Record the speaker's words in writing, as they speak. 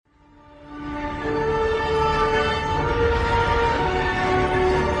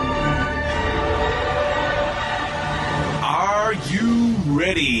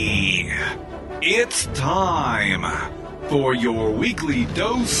It's time for your weekly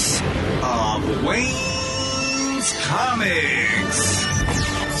dose of Wayne's Comics.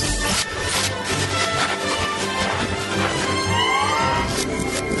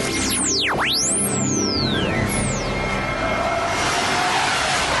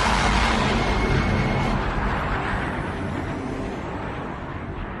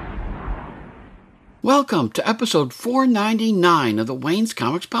 Welcome to episode 499 of the Wayne's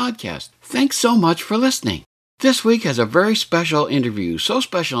Comics Podcast. Thanks so much for listening. This week has a very special interview. So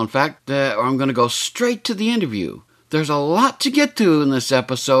special, in fact, that I'm going to go straight to the interview. There's a lot to get to in this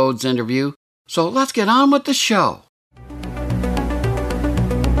episode's interview, so let's get on with the show.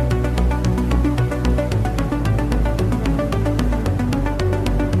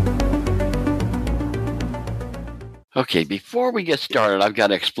 Okay, before we get started, I've got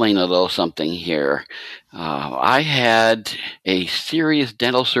to explain a little something here. I had a serious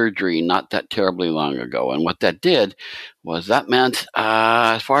dental surgery not that terribly long ago, and what that did was that meant,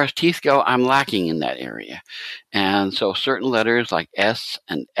 as far as teeth go, I'm lacking in that area. And so certain letters like S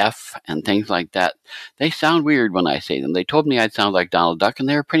and F and things like that, they sound weird when I say them. They told me I'd sound like Donald Duck, and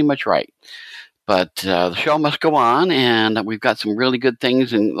they were pretty much right. But the show must go on, and we've got some really good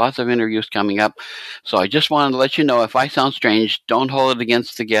things and lots of interviews coming up. So I just wanted to let you know, if I sound strange, don't hold it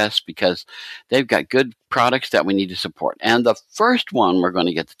against the guests, because they've got good products that we need to support. And the first one we're going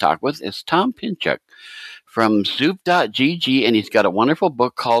to get to talk with is Tom Pinchuk from Zoop.gg, and he's got a wonderful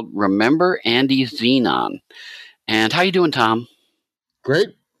book called Remember Andy's Xenon. And how you doing, Tom? Great.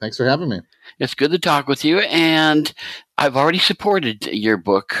 Thanks for having me. It's good to talk with you, and I've already supported your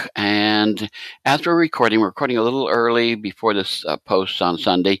book, and as we're recording a little early before this posts on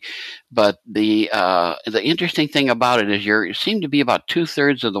Sunday, but the interesting thing about it is you seem to be about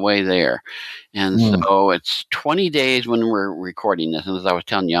 2/3 of the way there, and so it's 20 days when we're recording this, and as I was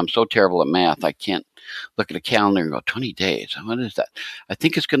telling you, I'm so terrible at math, I can't look at a calendar and go, 20 days, what is that? I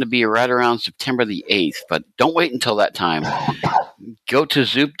think it's going to be right around September the 8th, but don't wait until that time. Go to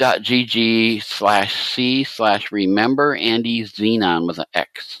zoop.gg/c/remember Andy's Xenon with an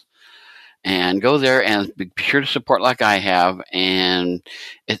X. And go there and be sure to support like I have. And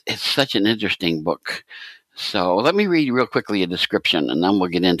it's such an interesting book. So let me read real quickly a description, and then we'll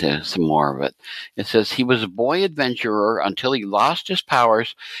get into some more of it. It says, he was a boy adventurer until he lost his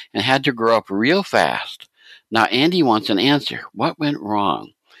powers and had to grow up real fast. Now Andy wants an answer. What went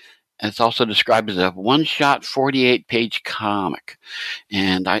wrong? It's also described as a one-shot 48-page comic.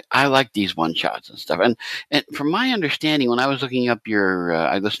 And I like these one-shots and stuff. And from my understanding, when I was looking up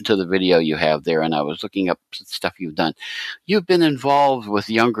I listened to the video you have there, and I was looking up stuff you've done. You've been involved with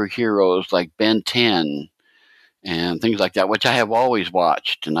younger heroes like Ben 10 and things like that, which I have always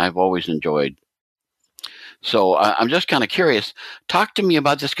watched and I've always enjoyed. So I'm just kind of curious. Talk to me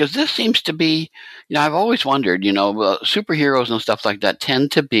about this, because this seems to be, I've always wondered, superheroes and stuff like that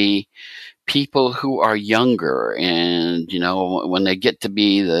tend to be people who are younger, and, when they get to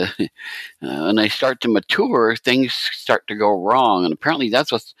be when they start to mature, things start to go wrong. And apparently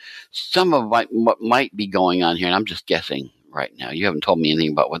that's what some of what might be going on here. And I'm just guessing right now. You haven't told me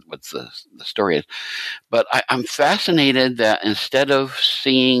anything about what the story is. But I'm fascinated that instead of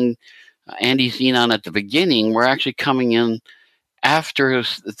seeing Andy Xenon at the beginning, we're actually coming in after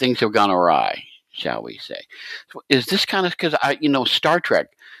things have gone awry, shall we say. So is this kind of, because Star Trek,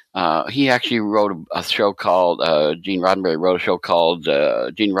 he actually wrote a show called, Gene Roddenberry wrote a show called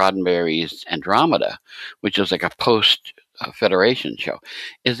Gene Roddenberry's Andromeda, which is like a post-Federation show.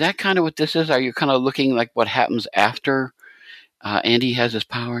 Is that kind of what this is? Are you kind of looking like what happens after Andy has his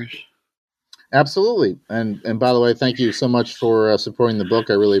powers? Absolutely. And by the way, thank you so much for supporting the book.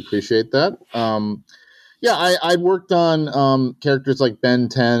 I really appreciate that. I worked on characters like Ben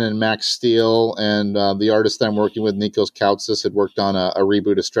 10 and Max Steel, and the artist I'm working with, Nikos Koutsis, had worked on a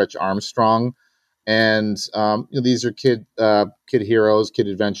reboot of Stretch Armstrong. And these are kid heroes, kid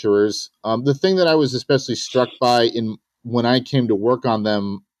adventurers. The thing that I was especially struck by when I came to work on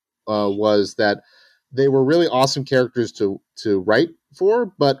them was that they were really awesome characters to write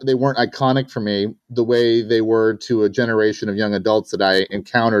for, but they weren't iconic for me the way they were to a generation of young adults that I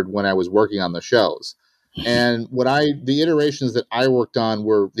encountered when I was working on the shows. And the iterations that I worked on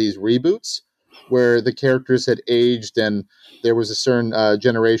were these reboots where the characters had aged, and there was a certain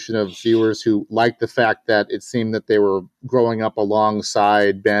generation of viewers who liked the fact that it seemed that they were growing up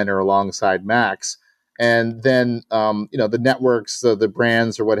alongside Ben or alongside Max. And then, the networks, the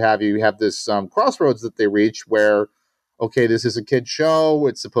brands or what have you have this crossroads that they reach where, okay, this is a kid show.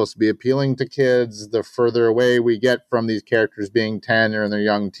 It's supposed to be appealing to kids. The further away we get from these characters being 10 or in their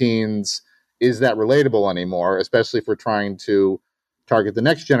young teens, is that relatable anymore? Especially if we're trying to target the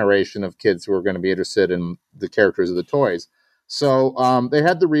next generation of kids who are going to be interested in the characters of the toys. So they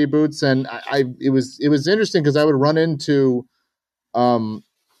had the reboots, and it was interesting because I would run into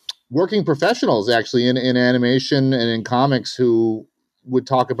working professionals actually in animation and in comics who would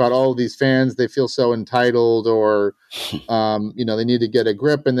talk about, oh, these fans, they feel so entitled, or they need to get a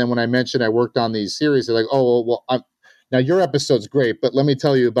grip. And then when I mentioned I worked on these series, they're like, oh, well, now your episode's great, but let me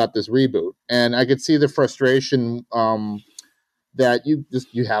tell you about this reboot. And I could see the frustration that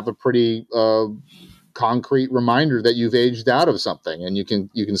you have a pretty concrete reminder that you've aged out of something, and you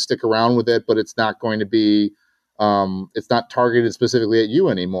can stick around with it, but it's not going to be it's not targeted specifically at you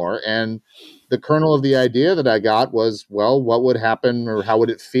anymore. And the kernel of the idea that I got was, well, what would happen, or how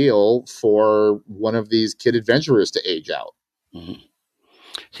would it feel for one of these kid adventurers to age out? Mm-hmm.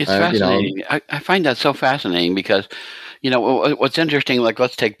 See, it's fascinating. I find that so fascinating because, what's interesting, like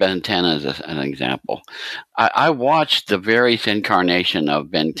let's take Ben 10 as an example. I watched the various incarnation of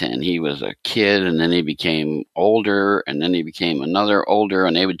Ben 10. He was a kid, and then he became older, and then he became another older,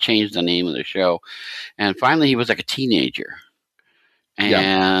 and they would change the name of the show. And finally, he was like a teenager.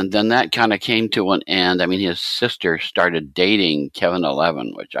 And then that kind of came to an end. I mean, his sister started dating Kevin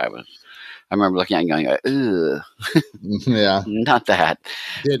 11, which I remember looking at and going, ugh. Yeah. Not that.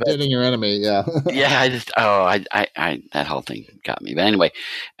 Dating your enemy, yeah. Yeah, I that whole thing got me. But anyway,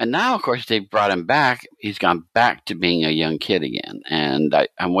 and now, of course, they brought him back. He's gone back to being a young kid again. And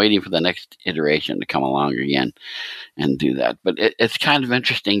I'm waiting for the next iteration to come along again and do that. But it's kind of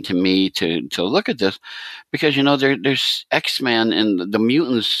interesting to me to look at this because, there's X-Men, and the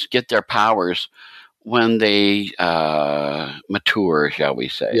mutants get their powers when they mature, shall we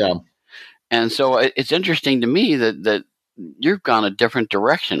say. Yeah. And so it's interesting to me that you've gone a different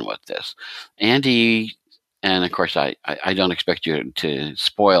direction with this. Andy, and of course I don't expect you to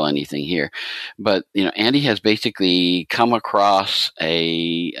spoil anything here, but Andy has basically come across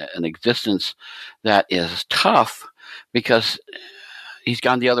an existence that is tough because he's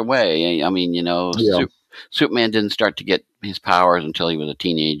gone the other way. I mean, Superman didn't start to get his powers until he was a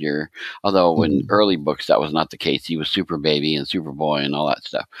teenager, although in early books that was not the case. He was Super Baby and Superboy and all that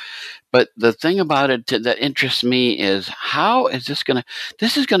stuff. But the thing about it that interests me is how is this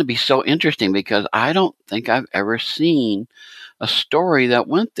is going to be so interesting because I don't think I've ever seen a story that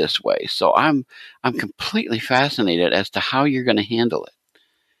went this way. So I'm completely fascinated as to how you're going to handle it.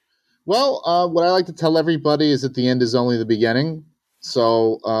 Well, what I like to tell everybody is that the end is only the beginning.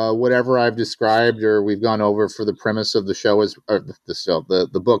 So whatever I've described or we've gone over for the premise of the show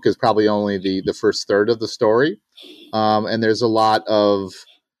the book is probably only the first third of the story. And there's a lot of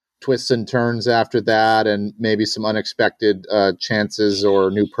twists and turns after that, and maybe some unexpected chances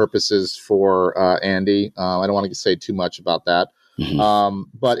or new purposes for Andy. I don't want to say too much about that. Mm-hmm.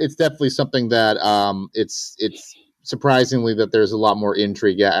 But it's definitely something that it's surprisingly that there's a lot more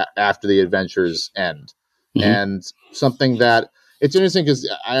intrigue after the adventures end. Mm-hmm. And something that it's interesting because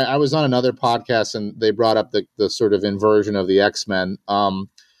I was on another podcast and they brought up the sort of inversion of the X-Men.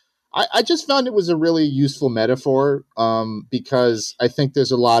 I just found it was a really useful metaphor because I think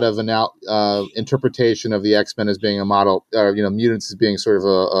there's a lot of interpretation of the X-Men as being a model, mutants as being sort of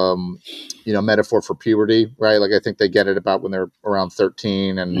a metaphor for puberty, right? Like I think they get it about when they're around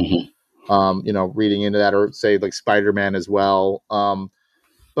 13 and, mm-hmm. Reading into that, or say like Spider-Man as well.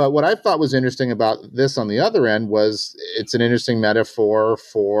 But what I thought was interesting about this on the other end was it's an interesting metaphor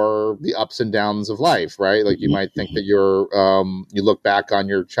for the ups and downs of life, right? Like you might think that you look back on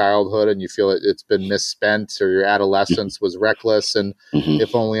your childhood and you feel it's been misspent, or your adolescence was reckless. And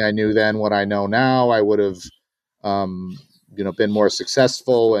if only I knew then what I know now, I would have, been more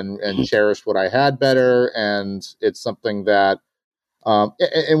successful and cherished what I had better. And it's something that,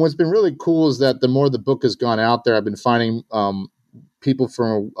 and what's been really cool is that the more the book has gone out there, I've been finding, people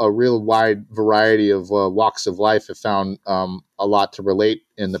from a real wide variety of walks of life have found a lot to relate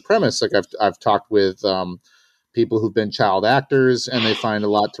in the premise. Like I've talked with people who've been child actors, and they find a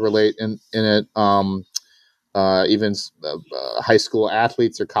lot to relate in it. Even high school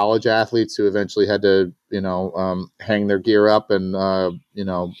athletes or college athletes who eventually had to, hang their gear up and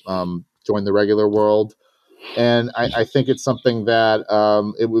join the regular world. And I think it's something that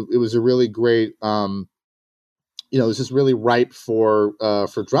it was a really great. It's just really ripe for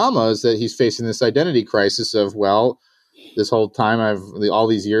drama, is that he's facing this identity crisis of, well, this whole time all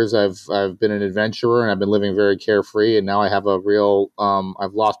these years I've been an adventurer and I've been living very carefree, and now I have a real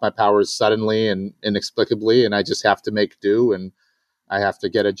I've lost my powers suddenly and inexplicably, and I just have to make do, and I have to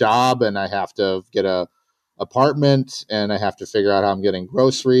get a job, and I have to get a apartment, and I have to figure out how I'm getting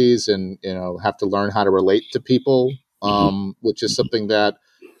groceries, and have to learn how to relate to people, which is something that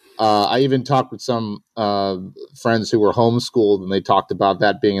I even talked with some friends who were homeschooled, and they talked about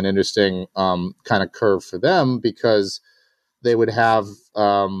that being an interesting kind of curve for them, because they would have,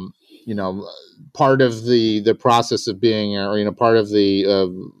 you know, part of the process of being, or, you know, part of the,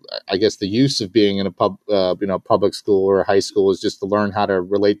 I guess, the use of being in a public school or a high school is just to learn how to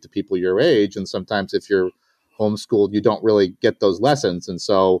relate to people your age. And sometimes if you're homeschooled, you don't really get those lessons. And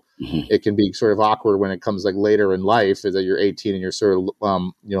so it can be sort of awkward when it comes like later in life, is that you're 18 and you're sort of,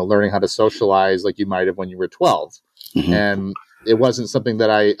 you know, learning how to socialize like you might have when you were 12. And it wasn't something that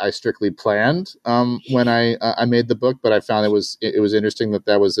I strictly planned when I made the book, but I found it was interesting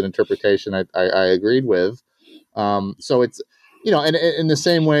that was an interpretation I agreed with. So it's, you know, and in the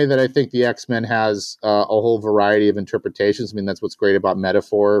same way that I think the X-Men has a whole variety of interpretations. I mean, that's what's great about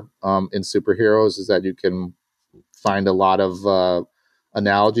metaphor in superheroes, is that you can find a lot of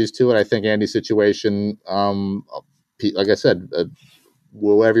analogies to it. I think Andy's situation, like I said,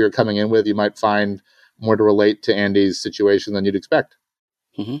 whoever you're coming in with, you might find more to relate to Andy's situation than you'd expect.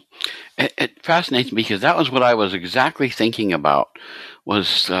 It fascinates me, because that was what I was exactly thinking about,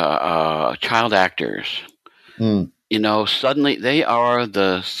 was child actors. You know, suddenly they are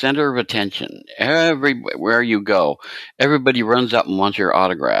the center of attention. Everywhere you go, everybody runs up and wants your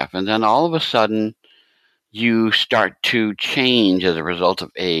autograph. And then all of a sudden, you start to change as a result of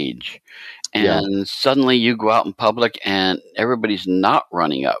age. And suddenly you go out in public and everybody's not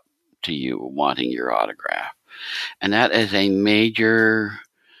running up to you wanting your autograph. And that is a major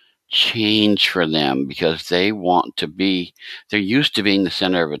change for them, because they want to be, they're used to being the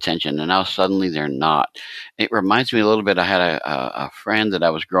center of attention, and now suddenly they're not. It reminds me a little bit, I had a friend that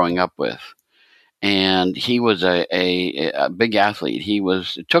I was growing up with, and he was a big athlete.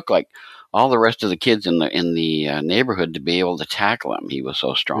 It took like all the rest of the kids in the neighborhood to be able to tackle him. He was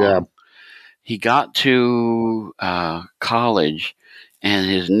so strong. Yeah. He got to college, and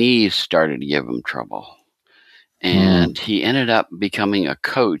his knees started to give him trouble. And he ended up becoming a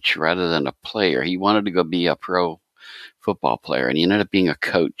coach rather than a player. He wanted to go be a pro football player, and he ended up being a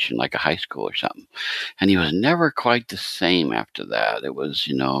coach in like a high school or something. And he was never quite the same after that. It was,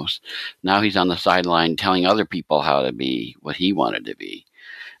 you know, now he's on the sideline telling other people how to be what he wanted to be.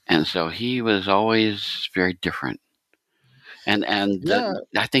 And so he was always very different. And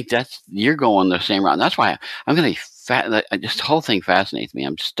I think you're going the same route. And that's why I'm going to this whole thing fascinates me.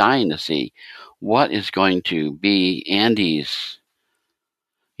 I'm just dying to see what is going to be Andy's,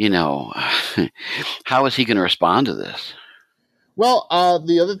 you know, how is he going to respond to this? Well,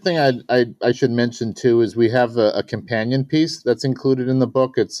 the other thing I should mention too is we have a companion piece that's included in the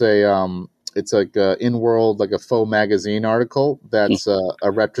book. It's it's like a In-World, like a faux magazine article that's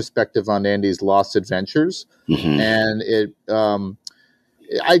a retrospective on Andy's lost adventures, and it's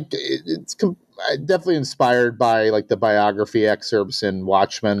definitely inspired by like the biography excerpts in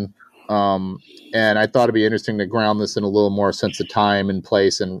Watchmen, and I thought it'd be interesting to ground this in a little more sense of time and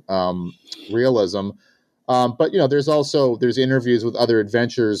place and realism. But you know, there's interviews with other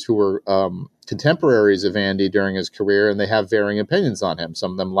adventurers who were contemporaries of Andy during his career, and they have varying opinions on him.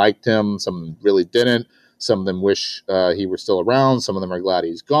 Some of them liked him, some of them really didn't. Some of them wish he were still around. Some of them are glad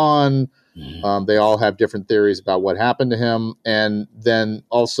he's gone. They all have different theories about what happened to him. And then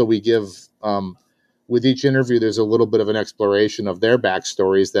also we give, with each interview, there's a little bit of an exploration of their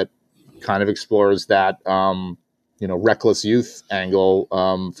backstories that kind of explores that, you know, reckless youth angle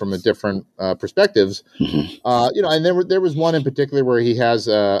from a different perspectives. You know, and there was one in particular where he has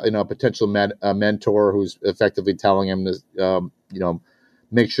you know, a potential mentor who's effectively telling him to you know,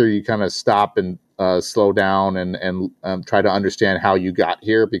 make sure you kind of stop and slow down and try to understand how you got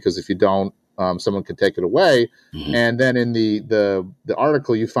here, because if you don't, someone could take it away. And then in the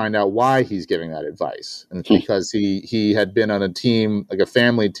article, you find out why he's giving that advice, and it's because he had been on a team, like a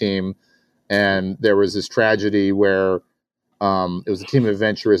family team. And there was this tragedy where it was a team of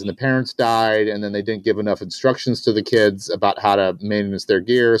adventurers, and the parents died, and then they didn't give enough instructions to the kids about how to maintenance their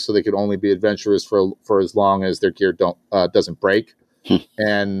gear, so they could only be adventurers for as long as their gear doesn't break.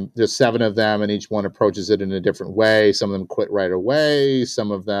 And there's 7 of them, and each one approaches it in a different way. Some of them quit right away.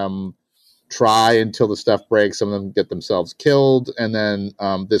 Some of them try until the stuff breaks. Some of them get themselves killed. And then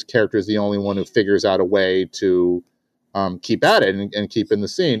this character is the only one who figures out a way to keep at it and keep in the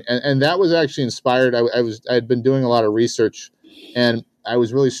scene. And that was actually inspired. I had been doing a lot of research, and I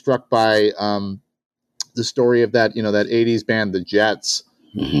was really struck by the story of that, you know, that 80s band, the Jets,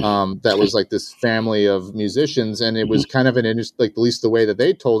 that was like this family of musicians. And it was kind of an interest, like at least the way that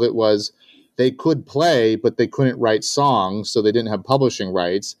they told it was they could play, but they couldn't write songs. So they didn't have publishing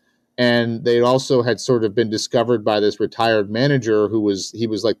rights. And they also had sort of been discovered by this retired manager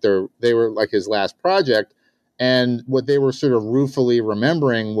they were like his last project. And what they were sort of ruefully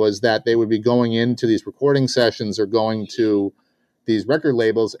remembering was that they would be going into these recording sessions or going to these record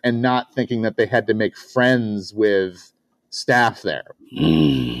labels and not thinking that they had to make friends with staff there.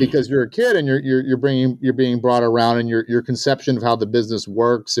 Because you're a kid and you're being brought around, and your conception of how the business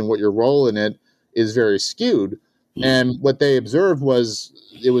works and what your role in it is very skewed. And what they observed was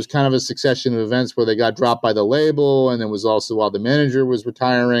it was kind of a succession of events where they got dropped by the label, and it was also while the manager was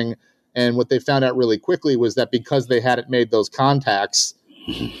retiring. And what they found out really quickly was that because they hadn't made those contacts,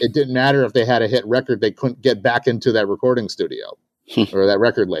 it didn't matter if they had a hit record, they couldn't get back into that recording studio or that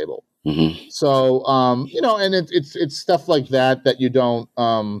record label. Mm-hmm. So, and it's stuff like that you don't,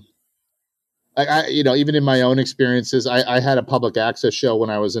 even in my own experiences, I had a public access show when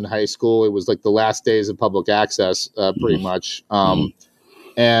I was in high school. It was like the last days of public access, pretty much.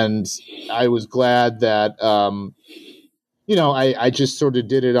 And I was glad that, I just sort of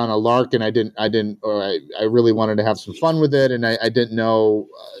did it on a lark, and I really wanted to have some fun with it. And I didn't know,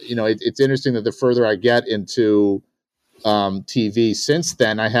 it's interesting that the further I get into TV since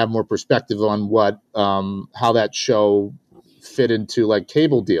then, I have more perspective on what how that show fit into like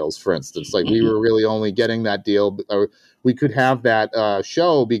cable deals, for instance. Like we were really only getting that deal, or we could have that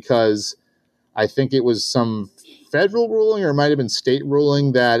show because I think it was some federal ruling, or it might have been state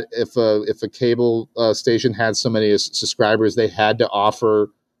ruling, that if a cable station had so many subscribers, they had to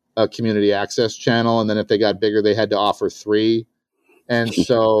offer a community access channel, and then if they got bigger, they had to offer 3. And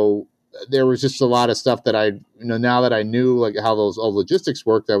so there was just a lot of stuff that I, now that I knew like how those all logistics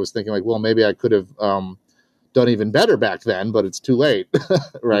worked, I was thinking like, well, maybe I could have done even better back then, but it's too late,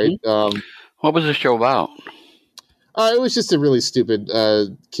 right? Mm-hmm. What was the show about? It was just a really stupid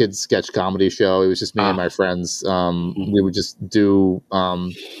kids sketch comedy show. It was just me and my friends. We would just do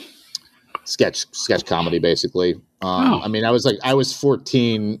sketch comedy, basically. I mean, I was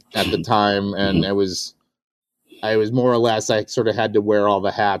 14 at the time, and I was more or less, I sort of had to wear all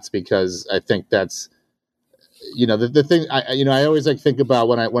the hats because I think that's, the thing I always like think about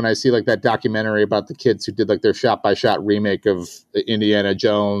when I see like that documentary about the kids who did like their shot by shot remake of Indiana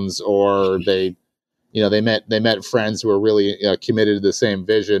Jones, or they met friends who were really committed to the same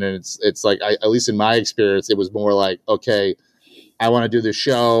vision. And it's like, at least in my experience, it was more like, okay, I want to do the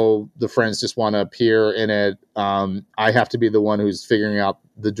show. The friends just want to appear in it. I have to be the one who's figuring out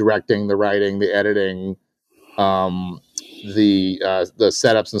the directing, the writing, the editing, the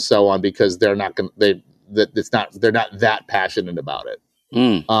setups and so on, because they're not they're not that passionate about it.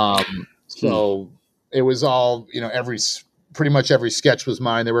 So it was all, pretty much every sketch was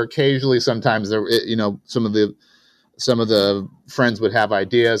mine. There were occasionally, sometimes there, some of the friends would have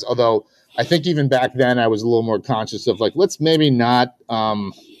ideas. Although I think even back then I was a little more conscious of like, let's maybe not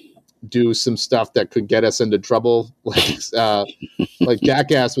do some stuff that could get us into trouble. Like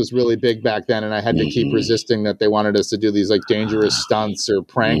Jackass was really big back then, and I had to keep resisting that they wanted us to do these like dangerous stunts or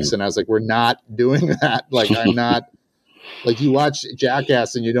pranks, and I was like, we're not doing that. Like I'm not. Like you watch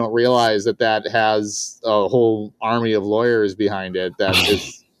Jackass and you don't realize that has a whole army of lawyers behind it that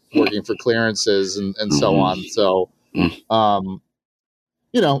is working for clearances and so on. So, I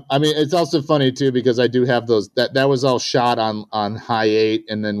mean, it's also funny too, because I do have those, that was all shot on high 8,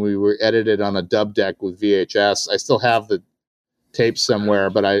 and then we were edited on a dub deck with VHS. I still have the tapes somewhere,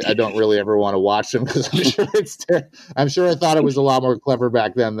 but I don't really ever want to watch them because I'm sure I thought it was a lot more clever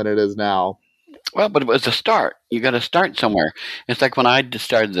back then than it is now. Well, but it was a start. You got to start somewhere. It's like when I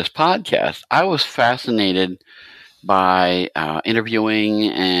started this podcast, I was fascinated by interviewing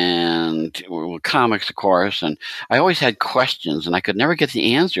and comics, of course, and I always had questions, and I could never get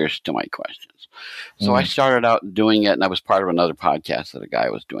the answers to my questions. So I started out doing it, and I was part of another podcast that a guy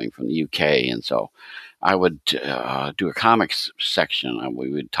was doing from the UK, and so I would do a comics section. We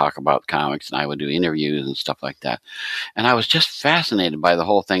would talk about comics, and I would do interviews and stuff like that. And I was just fascinated by the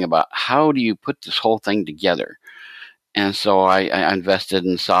whole thing about how do you put this whole thing together. And so I invested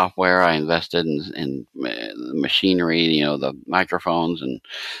in software. I invested in machinery, the microphones and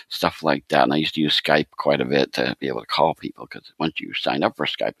stuff like that. And I used to use Skype quite a bit to be able to call people, because once you sign up for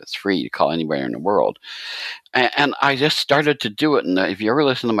Skype, it's free to call anybody in the world. And I just started to do it. And if you ever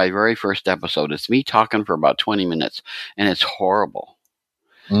listen to my very first episode, it's me talking for about 20 minutes, and it's horrible.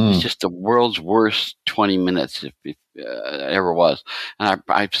 It's just the world's worst 20 minutes, if it ever was. And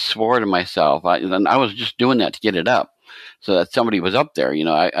I swore to myself, I was just doing that to get it up, so that somebody was up there,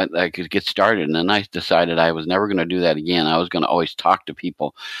 I could get started. And then I decided I was never going to do that again. I was going to always talk to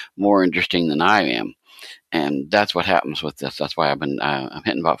people more interesting than I am. And that's what happens with this. That's why I'm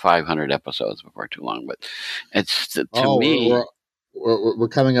hitting about 500 episodes before too long. But it's to me. we're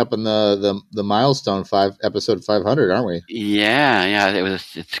coming up on the milestone episode 500, aren't we? Yeah.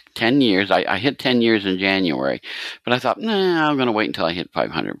 It's 10 years. I hit 10 years in January, but I thought, nah, I'm going to wait until I hit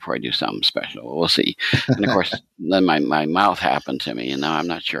 500 before I do something special. We'll see. And of course, then my mouth happened to me, and now I'm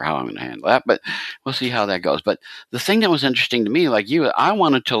not sure how I'm going to handle that, but we'll see how that goes. But the thing that was interesting to me, like you, I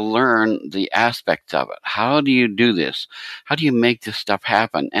wanted to learn the aspects of it. How do you do this? How do you make this stuff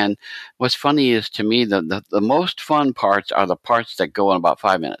happen? And what's funny is, to me, the most fun parts are the parts that go in about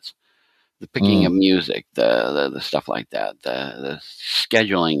 5 minutes. The picking of music, the stuff like that, the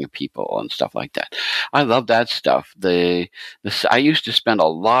scheduling of people and stuff like that. I love that stuff. I used to spend a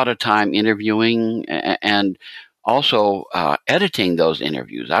lot of time interviewing and also editing those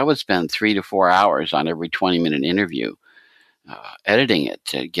interviews. I would spend 3 to 4 hours on every 20-minute interview. Editing it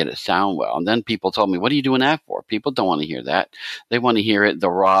to get it sound well. And then people told me, what are you doing that for? People don't want to hear that. They want to hear it, the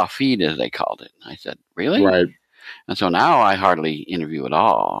raw feed, as they called it. I said, really? Right. And so now I hardly interview at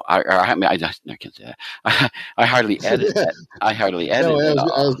all. I can't say that. I hardly edit it. I hardly edit No, at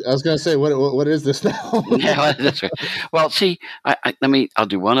all. I was going to say, what is this now? Yeah, that's right. Well, see, I'll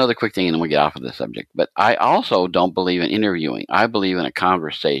do one other quick thing and then we'll get off of the subject. But I also don't believe in interviewing. I believe in a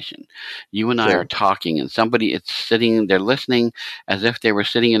conversation. You and I are talking, and somebody is sitting there listening as if they were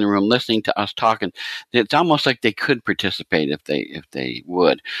sitting in the room listening to us talking. It's almost like they could participate if they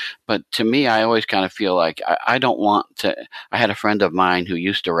would. But to me, I always kind of feel like I don't want to. I had a friend of mine who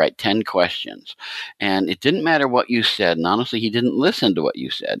used to write 10 questions, and it didn't matter what you said. And honestly, he didn't listen to what you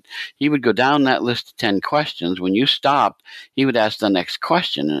said. He would go down that list of 10 questions. When you stopped, he would ask the next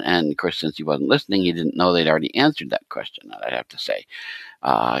question. And of course, since he wasn't listening, he didn't know they'd already answered that question, I'd have to say.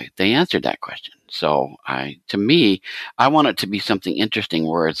 They answered that question. So to me, I want it to be something interesting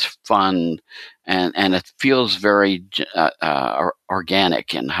where it's fun and it feels very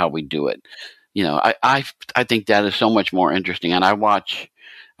organic in how we do it. You know, I think that is so much more interesting. And I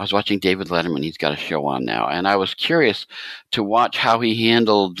was watching David Letterman. He's got a show on now, and I was curious to watch how he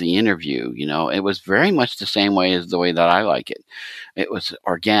handled the interview. You know, it was very much the same way as the way that I like it. It was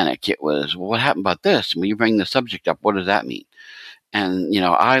organic. It was, well, what happened about this? When you bring the subject up, what does that mean? And, you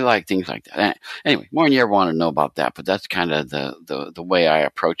know, I like things like that. Anyway, more than you ever want to know about that, but that's kind of the way I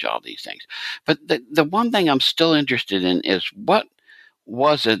approach all these things. But the one thing I'm still interested in is, what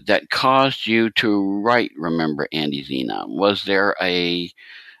was it that caused you to write Remember Andy Xenon? Was there an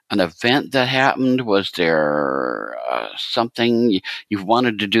event that happened? Was there something you've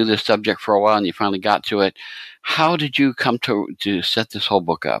wanted to do this subject for a while and you finally got to it? How did you come to set this whole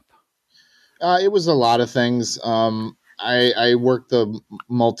book up? It was a lot of things. I worked the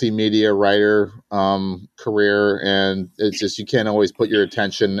multimedia writer career, and it's just, you can't always put your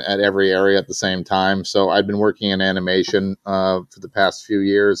attention at every area at the same time. So I've been working in animation for the past few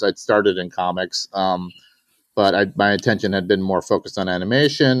years. I'd started in comics, but my attention had been more focused on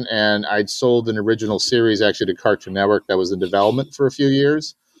animation, and I'd sold an original series actually to Cartoon Network that was in development for a few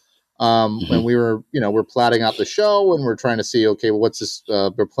years. When we were, we're plotting out the show, and we're trying to see, okay, well, what's this?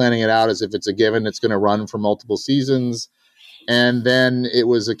 We're planning it out as if it's a given it's going to run for multiple seasons. And then it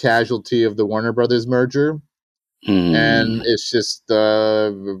was a casualty of the Warner Brothers merger. And it's just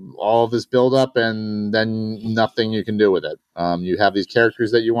all of this buildup, and then nothing you can do with it. You have these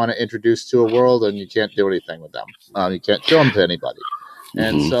characters that you want to introduce to a world, and you can't do anything with them. You can't show them to anybody.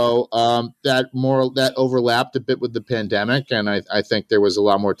 And so that overlapped a bit with the pandemic, and I think there was a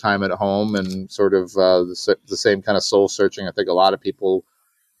lot more time at home and sort of the same kind of soul searching I think a lot of people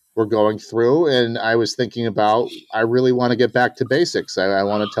were going through. And I was thinking about, I really want to get back to basics. I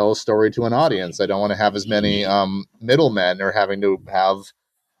want to tell a story to an audience. I don't want to have as many middlemen or having to have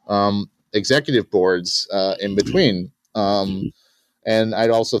executive boards in between. And I'd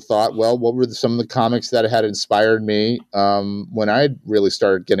also thought, well, what were some of the comics that had inspired me when I really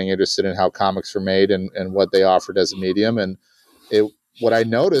started getting interested in how comics were made and what they offered as a medium. And what I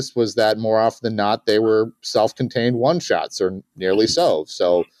noticed was that more often than not, they were self-contained one-shots, or nearly so.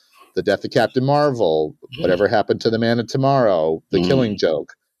 So The Death of Captain Marvel, Whatever Happened to the Man of Tomorrow, The Killing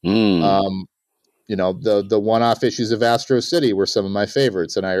Joke. The one-off issues of Astro City were some of my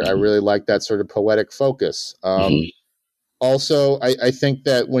favorites, and I really like that sort of poetic focus. Also, I think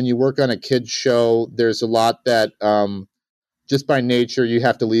that when you work on a kid's show, there's a lot that just by nature you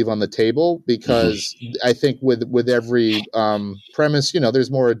have to leave on the table, because I think with every premise, there's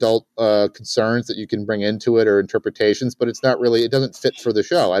more adult concerns that you can bring into it, or interpretations, but it's not really, it doesn't fit for the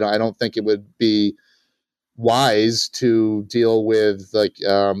show. I don't think it would be wise to deal with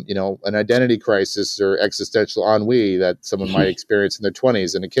an identity crisis or existential ennui that someone might experience in their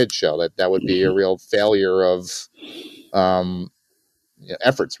 20s in a kid's show. That would be a real failure of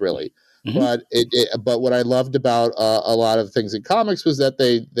efforts, really. But what I loved about a lot of things in comics was that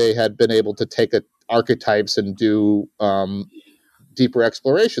they had been able to take archetypes and do deeper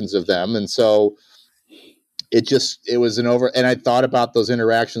explorations of them, and so it was an over. And I thought about those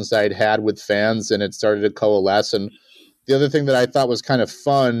interactions I'd had with fans, and it started to coalesce. And the other thing that I thought was kind of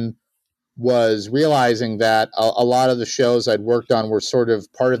fun was realizing that a lot of the shows I'd worked on were sort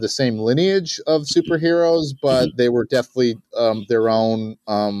of part of the same lineage of superheroes, but they were definitely their own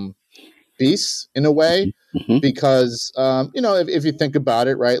beasts in a way. Because if you think about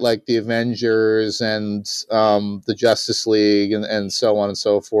it, right, like the Avengers and the Justice League and so on and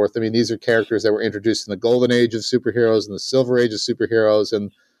so forth. I mean, these are characters that were introduced in the golden age of superheroes and the silver age of superheroes,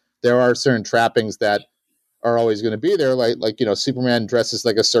 and there are certain trappings that are always going to be there, like Superman dresses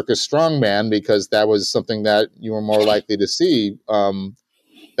like a circus strongman because that was something that you were more likely to see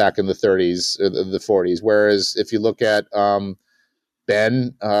back in the 30s or the 40s. Whereas if you look at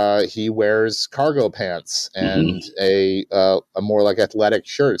Ben, he wears cargo pants and a more like athletic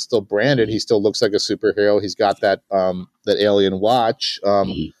shirt. It's still branded. He still looks like a superhero. He's got that alien watch.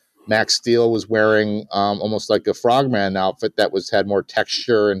 Max Steel was wearing almost like a frogman outfit that had more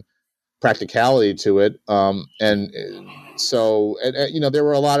texture and practicality to it. So there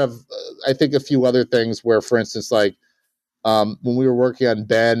were a lot of, I think a few other things where, for instance, like when we were working on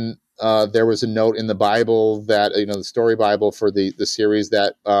Ben, there was a note in the Bible that, the story Bible for the series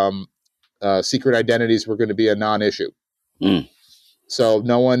that secret identities were going to be a non-issue. So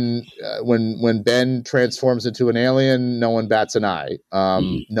no one, when Ben transforms into an alien, no one bats an eye.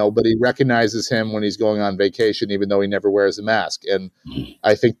 Nobody recognizes him when he's going on vacation, even though he never wears a mask. And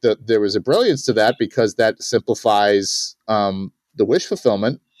I think that there was a brilliance to that because that simplifies the wish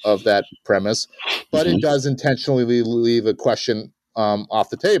fulfillment of that premise, but it does intentionally leave a question off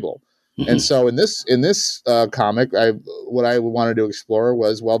the table. And so in this comic, what I wanted to explore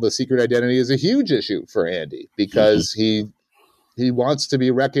was, well, the secret identity is a huge issue for Andy because he wants to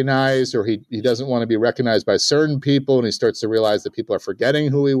be recognized, or he doesn't want to be recognized by certain people, and he starts to realize that people are forgetting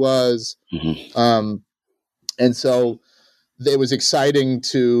who he was. And so it was exciting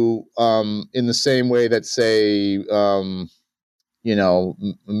to, in the same way that, say,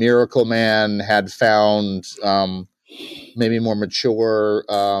 Miracle Man had found maybe more mature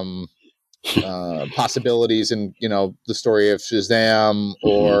possibilities in, the story of Shazam,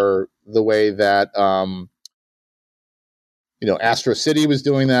 or the way that Astro City was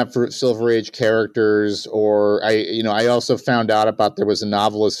doing that for Silver Age characters, or I also found out about, there was a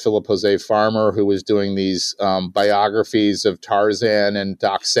novelist, Philip Jose Farmer, who was doing these biographies of Tarzan and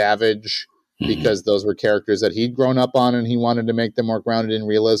Doc Savage, because those were characters that he'd grown up on and he wanted to make them more grounded in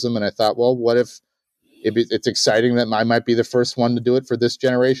realism. And I thought, well, what if it's exciting that I might be the first one to do it for this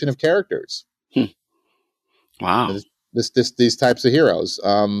generation of characters. Wow. These types of heroes.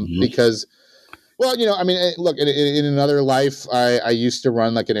 Because, well, look, in another life, I used to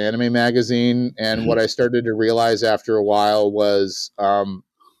run like an anime magazine. And what I started to realize after a while was,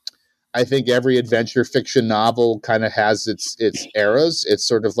 I think every adventure fiction novel kind of has its eras. It's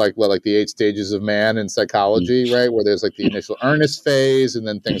sort of like the 8 stages of man in psychology, right? Where there's like the initial earnest phase, and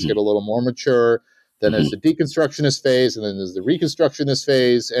then things get a little more mature. Then there's the deconstructionist phase, and then there's the reconstructionist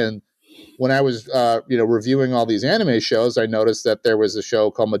phase. And when I was, reviewing all these anime shows, I noticed that there was a show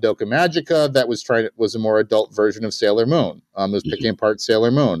called Madoka Magica that was a more adult version of Sailor Moon. It was picking apart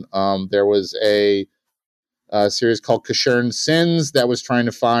Sailor Moon. There was a series called Kashern Sins that was trying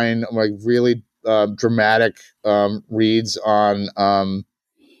to find like really dramatic reads on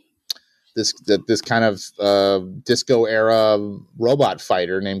this kind of disco era robot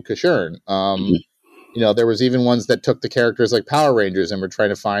fighter named Kashern. There was even ones that took the characters like Power Rangers and were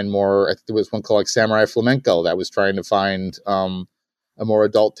trying to find more. I think there was one called like Samurai Flamenco that was trying to find a more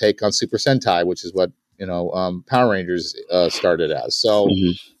adult take on Super Sentai, which is what Power Rangers started as. So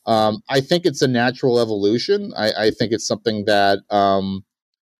I think it's a natural evolution. I think it's something that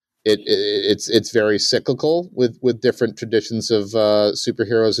it's very cyclical with different traditions of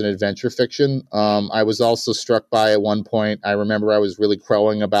superheroes and adventure fiction. I was also struck by, at one point, I remember I was really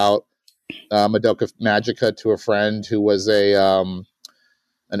crowing about Madoka Magica to a friend who was an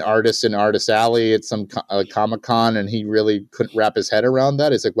artist in Artist Alley at some Comic-Con, and he really couldn't wrap his head around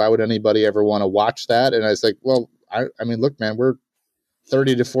that. He's like, why would anybody ever want to watch that? And I was like, well, I mean, look, man, we're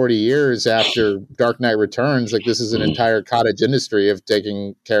 30 to 40 years after Dark Knight Returns. Like, this is an entire cottage industry of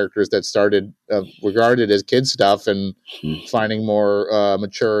taking characters that started regarded as kid stuff and finding more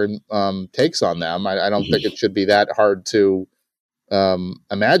mature takes on them. I don't think it should be that hard to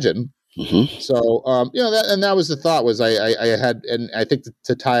imagine. So, that was the thought. Was I had, and I think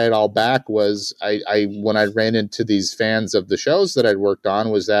to tie it all back was I when I ran into these fans of the shows that I'd worked on,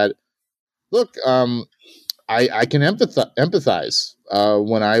 was that Look, I can empathize.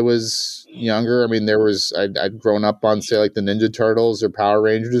 When I was younger, I mean, I'd grown up on, say, like the Ninja Turtles or Power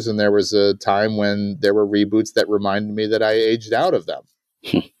Rangers, and there was a time when there were reboots that reminded me that I aged out of them.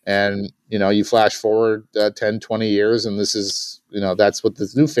 And, you flash forward 10, 20 years, and this is, that's what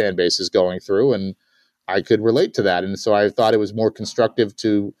this new fan base is going through, and I could relate to that. And so I thought it was more constructive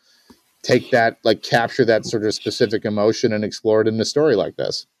to take that, like capture that sort of specific emotion and explore it in a story like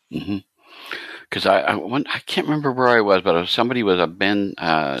this. Mm-hmm. Because I can't remember where I was, but somebody was a Ben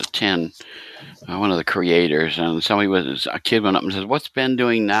 10, one of the creators, and a kid went up and says, "What's Ben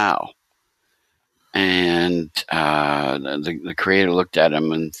doing now?" And the creator looked at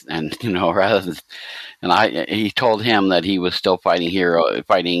him and he told him that he was still fighting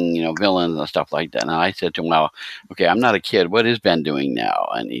villains and stuff like that. And I said to him, "Well, okay, I'm not a kid. What is Ben doing now?"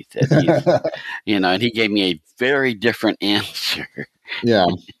 And he said, and he gave me a very different answer. Yeah.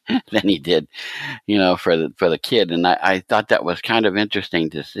 than he did, for the kid. And I thought that was kind of interesting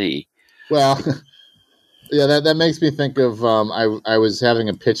to see. Well, yeah, that makes me think of I was having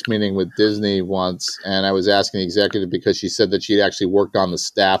a pitch meeting with Disney once, and I was asking the executive because she said that she'd actually worked on the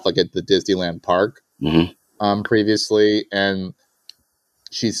staff, like at the Disneyland park, previously, and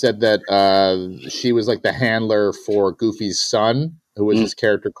she said that she was like the handler for Goofy's son, who was his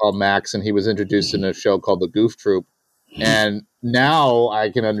character called Max, and he was introduced in a show called The Goof Troop. And now I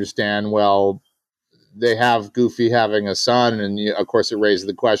can understand, well, they have Goofy having a son, and of course it raises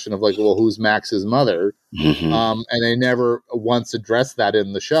the question of like, well, who's Max's mother? And they never once addressed that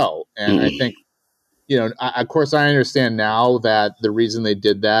in the show. And I think, of course I understand now that the reason they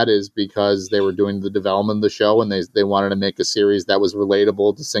did that is because they were doing the development of the show, and they wanted to make a series that was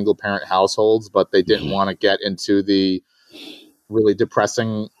relatable to single parent households, but they didn't want to get into the really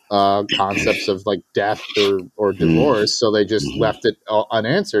depressing concepts of like death or divorce. So they just left it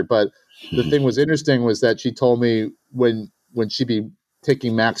unanswered. But the thing was interesting was that she told me when she'd be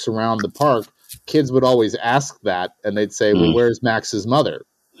taking Max around the park, kids would always ask that, and they'd say, well, where's Max's mother?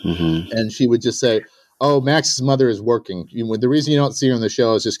 And she would just say, oh, Max's mother is working. The reason you don't see her in the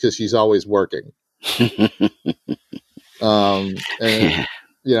show is just because she's always working.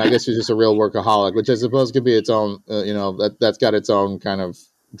 And I guess she's just a real workaholic, which I suppose could be its own, that's got its own kind of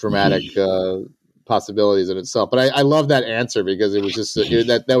dramatic possibilities in itself. But I love that answer because it was just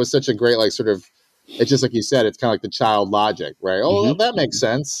that was such a great, like, sort of, it's just like you said, it's kind of like the child logic, right? Oh, that makes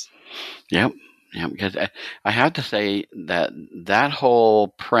sense. Yep. Yeah, because I have to say that whole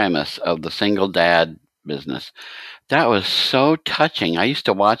premise of the single dad business, that was so touching. I used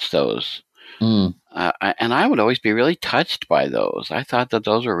to watch those. And I would always be really touched by those. I thought that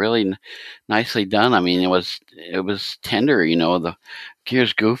those were really nicely done. I mean, it was tender,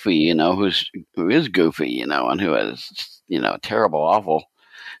 here's Goofy, who is Goofy, and who is, terrible, awful.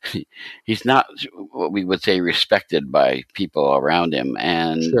 He's not what we would say respected by people around him.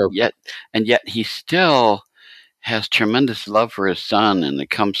 And yet he still has tremendous love for his son, and it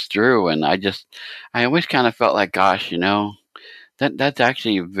comes through. And I always kind of felt like, gosh, that's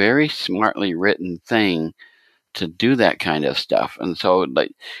actually a very smartly written thing to do that kind of stuff. And so,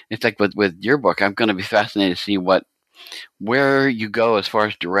 like, it's like with your book, I'm going to be fascinated to see where you go as far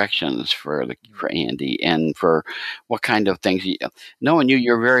as directions for Andy, and for what kind of things. Knowing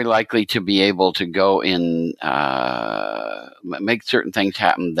you're very likely to be able to go in, make certain things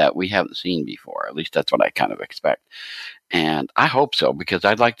happen that we haven't seen before. At least that's what I kind of expect. And I hope so, because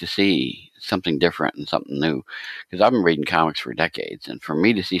I'd like to see something different and something new, because I've been reading comics for decades. And for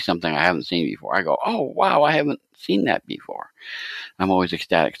me to see something I haven't seen before, I go, oh, wow, I haven't seen that before. I'm always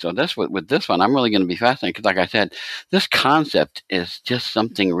ecstatic. So with this one, I'm really going to be fascinated, because like I said, this concept is just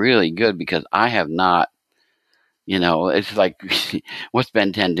something really good, because I have not, it's like, what's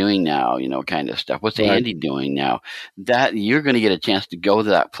Ben 10 doing now, kind of stuff. What's Andy doing now? That you're going to get a chance to go to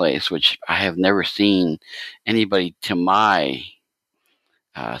that place, which I have never seen anybody to my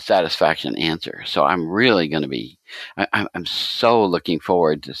satisfaction answer. So I'm really going to be, I'm so looking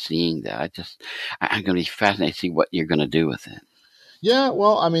forward to seeing that. I'm going to be fascinated to see what you're going to do with it. Yeah,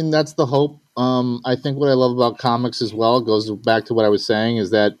 well, I mean, that's the hope. I think what I love about comics as well goes back to what I was saying,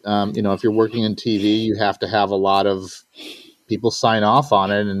 is that, if you're working in TV, you have to have a lot of people sign off on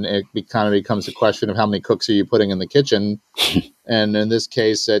it, and it kind of becomes a question of how many cooks are you putting in the kitchen. And in this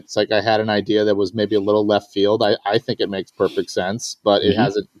case, it's like I had an idea that was maybe a little left field. I think it makes perfect sense, but it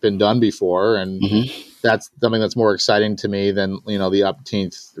hasn't been done before, and that's something that's more exciting to me than the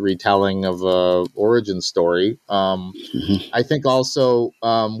upteenth retelling of a origin story. I think also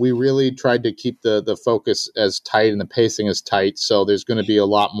we really tried to keep the focus as tight and the pacing as tight, so there's going to be a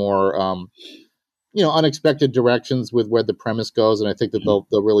lot more unexpected directions with where the premise goes, and I think that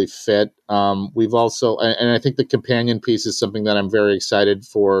they'll really fit. We've also, and I think the companion piece is something that I'm very excited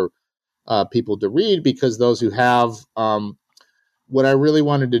for people to read, because those who have, what I really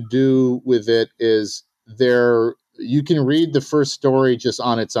wanted to do with it is you can read the first story just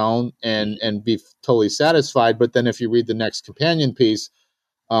on its own and be totally satisfied, but then if you read the next companion piece,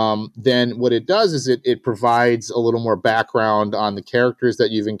 then what it does is it provides a little more background on the characters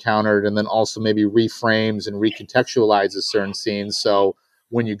that you've encountered, and then also maybe reframes and recontextualizes certain scenes. So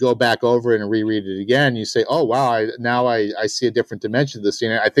when you go back over it and reread it again, you say, "Oh wow, now I see a different dimension of the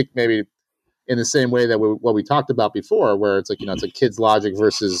scene." I think maybe in the same way that what we talked about before, where it's like it's a kid's logic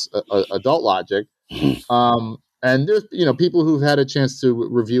versus adult logic. And there's people who've had a chance to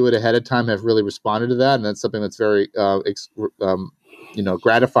review it ahead of time have really responded to that, and that's something that's very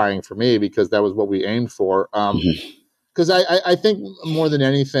gratifying for me, because that was what we aimed for. Because I think more than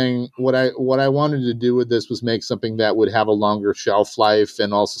anything, what I wanted to do with this was make something that would have a longer shelf life,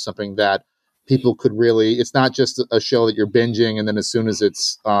 and also something that people could really. It's not just a show that you're binging, and then as soon as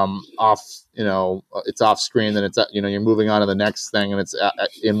it's off, it's off screen, then it's you're moving on to the next thing, and it's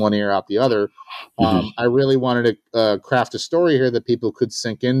in one ear out the other. I really wanted to craft a story here that people could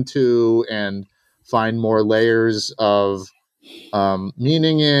sink into and find more layers of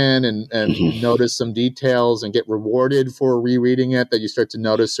meaning in, and notice some details, and get rewarded for rereading it, that you start to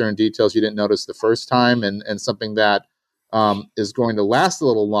notice certain details you didn't notice the first time, and something that is going to last a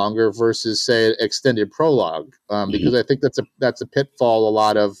little longer versus, say, an extended prologue, because I think that's a pitfall a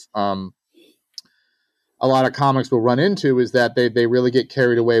lot of comics will run into, is that they really get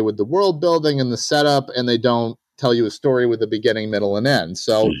carried away with the world building and the setup, and they don't tell you a story with a beginning, middle, and end.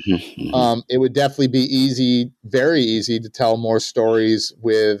 So it would definitely be easy, very easy, to tell more stories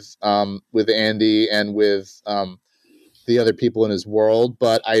with Andy and with the other people in his world.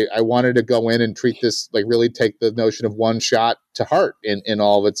 But I wanted to go in and treat this, like, really take the notion of one shot to heart in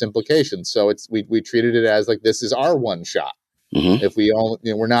all of its implications. So we treated it as like, this is our one shot. If we all,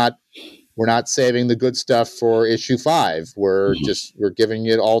 we're not saving the good stuff for issue 5. We're giving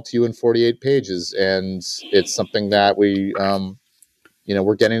it all to you in 48 pages, and it's something that we're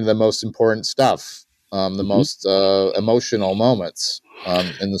getting to the most important stuff, the most emotional moments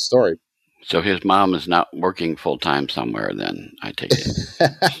in the story. So his mom is not working full time somewhere, then, I take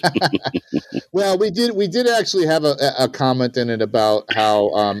it. Well, we did actually have a comment in it about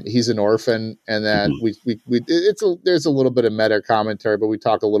how he's an orphan, and that there's a little bit of meta commentary, but we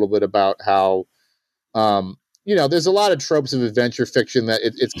talk a little bit about how there's a lot of tropes of adventure fiction that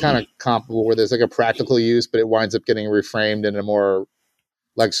it's kind of comparable, where there's like a practical use, but it winds up getting reframed in a more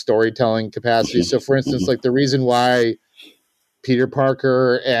like storytelling capacity. So, for instance, like the reason why Peter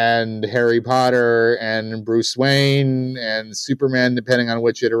Parker and Harry Potter and Bruce Wayne and Superman, depending on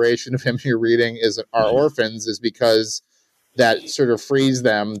which iteration of him you're reading, are orphans, is because that sort of frees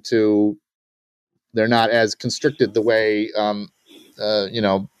them to, they're not as constricted the way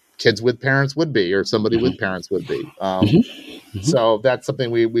kids with parents would be, or somebody with parents would be. So that's something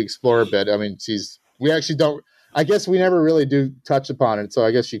we explore a bit. I mean, we actually don't. I guess we never really do touch upon it, so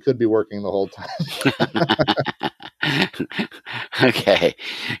I guess she could be working the whole time. Okay,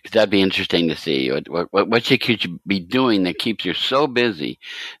 that'd be interesting to see what she could be doing that keeps her so busy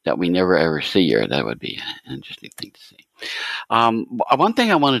that we never ever see her. That would be an interesting thing to see. One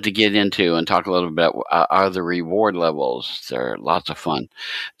thing I wanted to get into and talk a little bit about are the reward levels. They're lots of fun.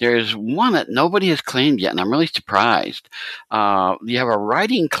 There's one that nobody has claimed yet, and I'm really surprised. You have a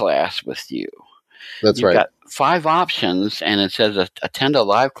writing class with you. That's You've right. got 5 options, and it says attend a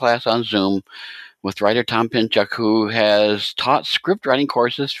live class on Zoom with writer Tom Pinchuk, who has taught script writing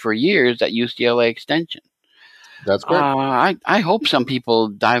courses for years at UCLA Extension. That's great. I hope some people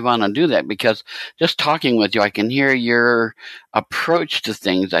dive on and do that, because just talking with you, I can hear your approach to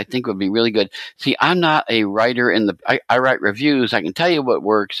things. I think would be really good. See, I'm not a writer I write reviews. I can tell you what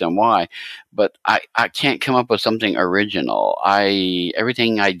works and why, but I can't come up with something original.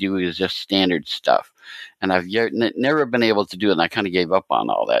 Everything I do is just standard stuff. And I've never been able to do it, and I kind of gave up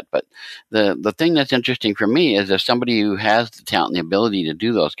on all that. But the thing that's interesting for me is, if somebody who has the talent and the ability to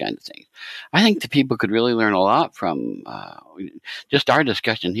do those kinds of things, I think the people could really learn a lot from just our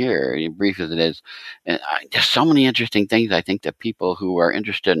discussion here, brief as it is. Just so many interesting things I think that people who are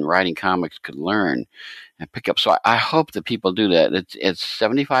interested in writing comics could learn and pick up. So I hope that people do that. It's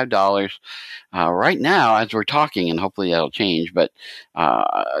 $75 right now as we're talking, and hopefully that'll change. But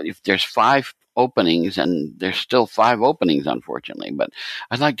if there's 5 openings, and there's still 5 openings, unfortunately, but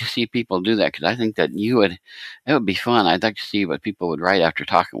I'd like to see people do that, because I think that it would be fun. I'd like to see what people would write after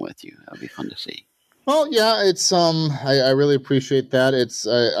talking with you. That'd be fun to see. Well, yeah, it's I really appreciate that.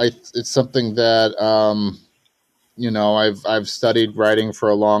 It's something that I've studied writing for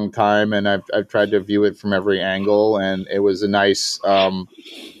a long time, and I've tried to view it from every angle, and it was a nice.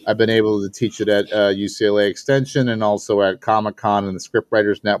 I've been able to teach it at UCLA Extension and also at Comic Con and the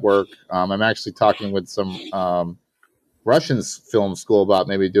Scriptwriters Network. I'm actually talking with some Russian film school about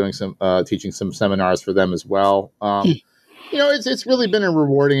maybe doing some teaching some seminars for them as well. It's really been a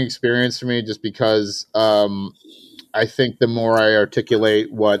rewarding experience for me, just because I think the more I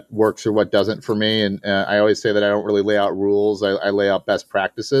articulate what works or what doesn't for me, and I always say that I don't really lay out rules; I lay out best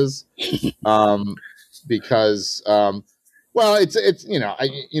practices. Um, because well, it's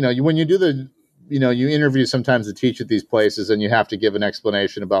when you do the you interview sometimes to teach at these places, and you have to give an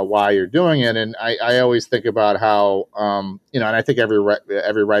explanation about why you're doing it. And I always think about how and I think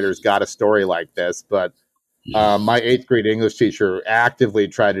every writer's got a story like this, but my eighth grade English teacher actively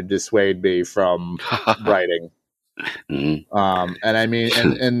tried to dissuade me from writing. Mm. And I mean,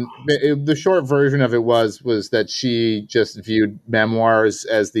 the short version of it was that she just viewed memoirs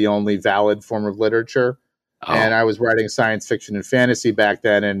as the only valid form of literature. And Oh. I was writing science fiction and fantasy back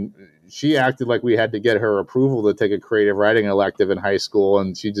then, and she acted like we had to get her approval to take a creative writing elective in high school,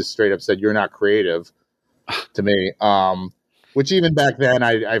 and she just straight up said, "You're not creative," to me. Which even back then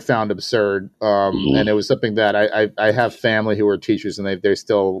I found absurd. And it was something that I have family who are teachers, and they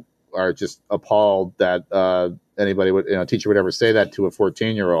still are just appalled that anybody would teacher would ever say that to a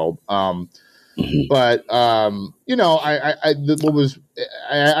 14-year-old. But what was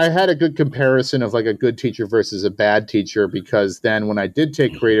I had a good comparison of like a good teacher versus a bad teacher, because then when I did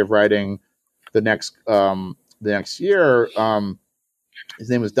take creative writing the next year, his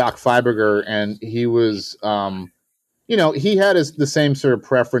name was Doc Feiberger, and he was he had the same sort of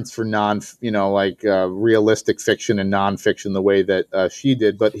preference for realistic fiction and nonfiction the way that she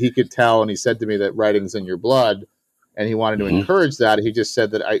did, but he could tell, and he said to me that writing's in your blood, and he wanted to encourage that. He just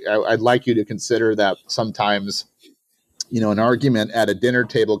said that I'd like you to consider that sometimes, an argument at a dinner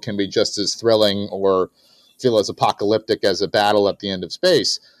table can be just as thrilling or feel as apocalyptic as a battle at the end of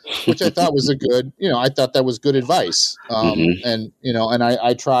space, which I thought was I thought that was good advice. And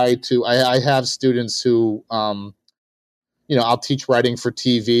I try to, I have students who, I'll teach writing for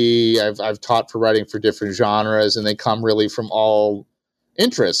TV. I've taught for writing for different genres, and they come really from all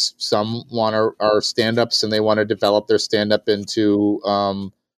interests. Some are stand-ups, and they want to develop their stand-up into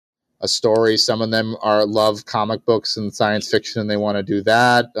a story. Some of them love comic books and science fiction, and they want to do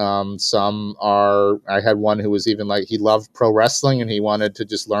that. Some are. I had one who was even like he loved pro wrestling, and he wanted to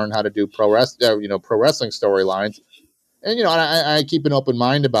just learn how to do pro wrestling storylines. And I keep an open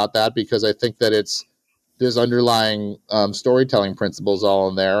mind about that, because I think that there's underlying storytelling principles all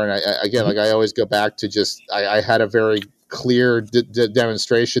in there. And I always go back to just, I had a very clear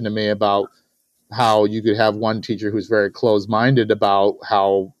demonstration to me about how you could have one teacher who's very closed-minded about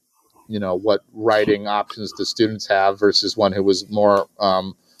how, what writing options the students have, versus one who was more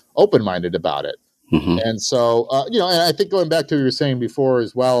open-minded about it. And so, and I think going back to what you were saying before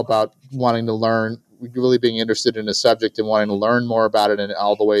as well about wanting to learn, really being interested in a subject and wanting to learn more about it and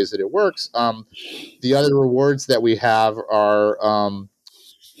all the ways that it works. The other rewards that we have are,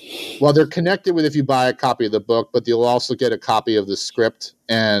 they're connected with if you buy a copy of the book, but you'll also get a copy of the script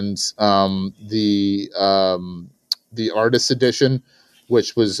and the artist edition,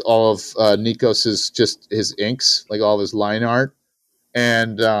 which was all of Nikos's, just his inks, like all of his line art.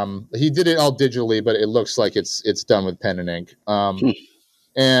 And he did it all digitally, but it looks like it's done with pen and ink.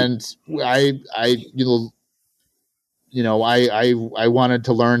 And I wanted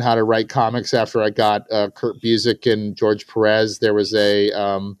to learn how to write comics after I got Kurt Busiek and George Perez. There was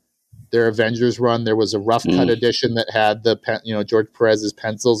their Avengers run. There was a rough cut edition that had George Perez's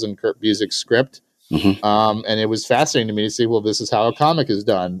pencils and Kurt Busiek's script. And it was fascinating to me to see, well, this is how a comic is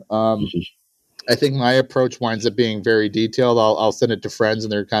done. I think my approach winds up being very detailed. I'll send it to friends,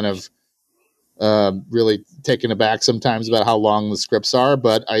 and they're kind of really taken aback sometimes about how long the scripts are.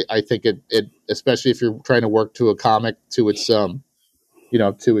 But I think it, especially if you're trying to work to a comic to its to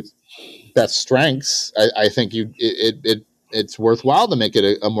its best strengths, I think it's worthwhile to make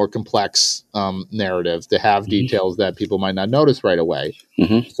it a more complex narrative, to have details that people might not notice right away.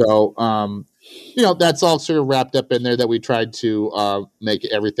 So that's all sort of wrapped up in there, that we tried to make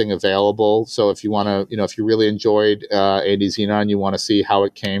everything available. So if you want to, if you really enjoyed Andy Xenon, you want to see how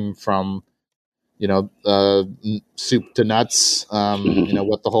it came from soup to nuts,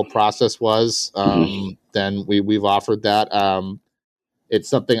 what the whole process was, then we've offered that. It's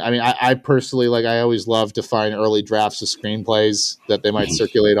something, I personally, like, I always love to find early drafts of screenplays that they might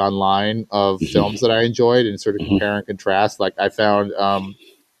circulate online of films that I enjoyed, and sort of compare and contrast. Like I found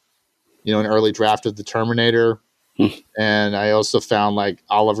an early draft of the Terminator. And I also found like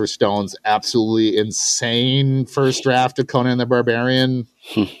Oliver Stone's absolutely insane first draft of Conan the Barbarian.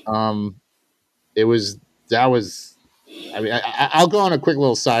 It was that was. I mean, I'll go on a quick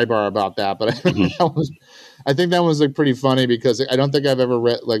little sidebar about that, but I think that was like pretty funny because I don't think I've ever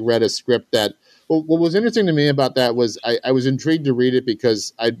read a script that. Well, what was interesting to me about that was I was intrigued to read it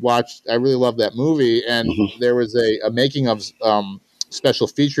because I really loved that movie, and there was a making of special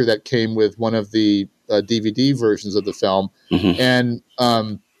feature that came with one of the DVD versions of the film, and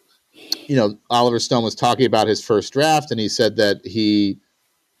Oliver Stone was talking about his first draft, and he said that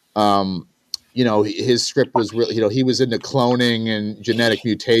his script was really, he was into cloning and genetic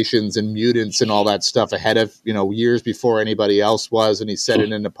mutations and mutants and all that stuff ahead of, years before anybody else was. And he set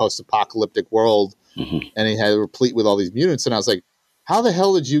it in a post-apocalyptic world, and he had it replete with all these mutants. And I was like, how the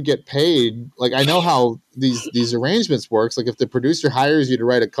hell did you get paid? Like, I know how these arrangements works. Like, if the producer hires you to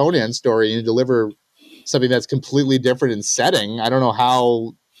write a Conan story and you deliver something that's completely different in setting, I don't know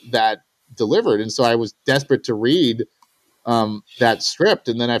how that delivered. And so I was desperate to read that script,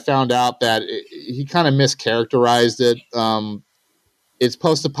 and then I found out that he kind of mischaracterized it. It's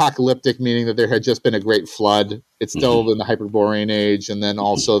post-apocalyptic, meaning that there had just been a great flood. It's still in the Hyperborean age, and then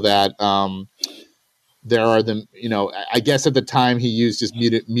also that there are I guess at the time he used just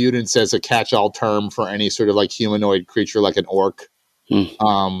mutants as a catch-all term for any sort of like humanoid creature, like an orc.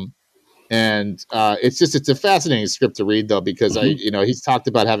 And it's a fascinating script to read though, because he's talked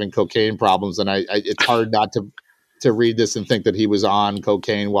about having cocaine problems, and it's hard not to read this and think that he was on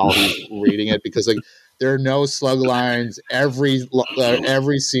cocaine while he's reading it, because like there are no slug lines. Every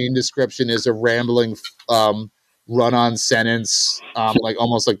scene description is a rambling run-on sentence, like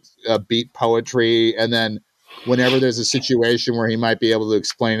almost like beat poetry. And then whenever there's a situation where he might be able to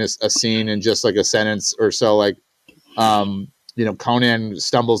explain a scene in just like a sentence or so, like Conan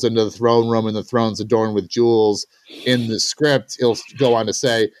stumbles into the throne room and the throne's adorned with jewels. In the script, he'll go on to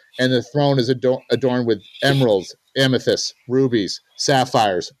say, and the throne is adorned with emeralds, amethysts, rubies,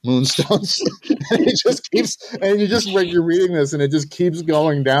 sapphires, moonstones. And it just keeps, and you're reading this and it just keeps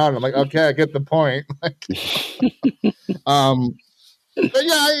going down. I'm like, okay, I get the point. But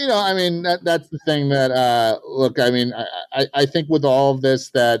yeah, I mean, that's the thing that, look, I mean, I think with all of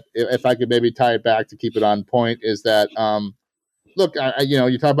this, that if I could maybe tie it back to keep it on point, is that, look,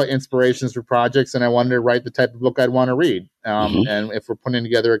 you talk about inspirations for projects, and I wanted to write the type of book I'd want to read. And if we're putting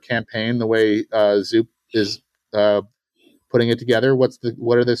together a campaign the way Zoop is putting it together, what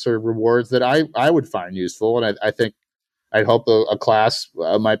are the sort of rewards that I would find useful? And I think I'd hope a class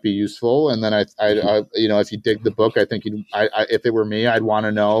might be useful. And then I if you dig the book, I think if it were me, I'd want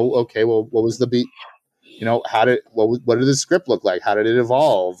to know, okay, well, what was the beat? What did the script look like? How did it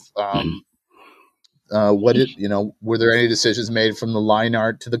evolve? Were there any decisions made from the line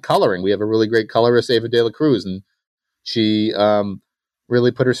art to the coloring? We have a really great colorist, Ava De La Cruz, and she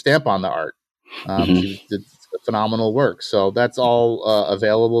really put her stamp on the art. She did phenomenal work. So that's all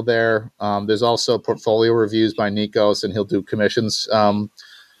available there. There's also portfolio reviews by Nikos, and he'll do commissions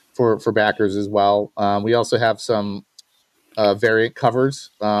for backers as well. We also have some variant covers.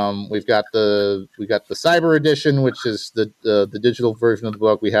 We've got the Cyber Edition, which is the digital version of the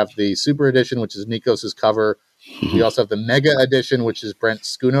book. We have the Super Edition, which is Nikos's cover. We also have the Mega Edition, which is Brent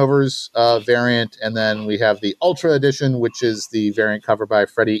Schoonover's variant, and then we have the Ultra Edition, which is the variant cover by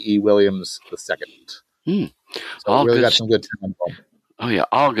Freddie E. Williams II. So all really good got some good time. Oh yeah,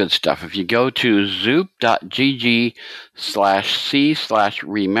 all good stuff. If you go to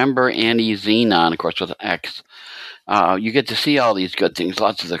zoop.gg/c/remember Andy Xenon, of course with an X, you get to see all these good things,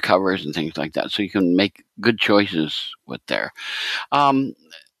 lots of the covers and things like that, so you can make good choices with there. The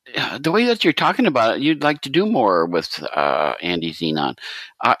way that you're talking about it, you'd like to do more with Andy Xenon.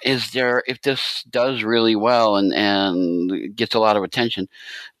 If this does really well and gets a lot of attention,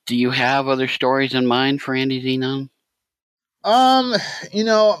 do you have other stories in mind for Andy Xenon? I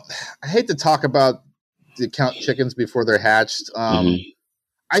hate to talk about the count chickens before they're hatched. I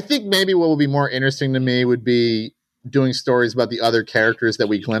think maybe what would be more interesting to me would be doing stories about the other characters that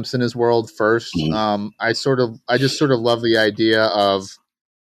we glimpse in his world first. I just sort of love the idea of,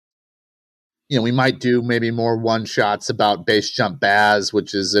 we might do maybe more one shots about Base Jump Baz,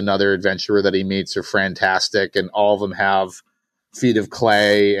 which is another adventurer that he meets, are fantastic, and all of them have feet of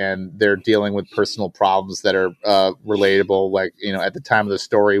clay, and they're dealing with personal problems that are relatable. Like, at the time of the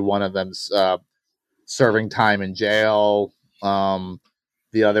story, one of them's serving time in jail.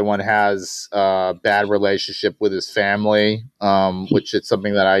 The other one has a bad relationship with his family, which is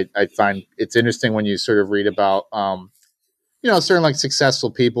something that I find it's interesting when you sort of read about, certain like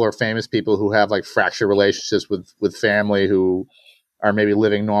successful people or famous people who have like fractured relationships with family, who are maybe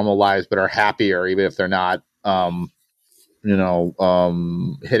living normal lives but are happier, even if they're not,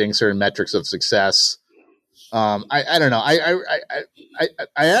 hitting certain metrics of success. I don't know. I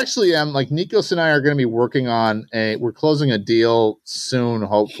actually am like Nikos and I are going to be working on we're closing a deal soon,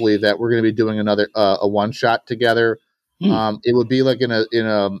 hopefully, that we're going to be doing another a one shot together. It would be like in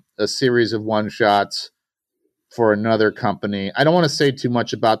a series of one shots for another company. I don't want to say too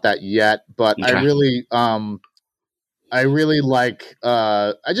much about that yet, but Okay. I really like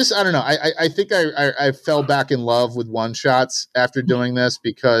I don't know. I think I fell back in love with one shots after doing this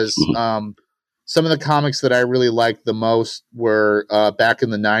because some of the comics that I really liked the most were back in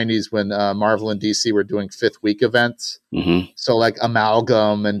the 90s when Marvel and DC were doing fifth week events. So like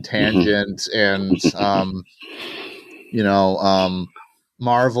Amalgam and Tangent and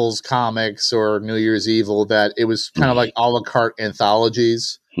Marvel's comics or New Year's Evil, that it was kind of like a la carte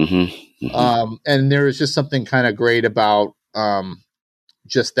anthologies. And there was just something kind of great about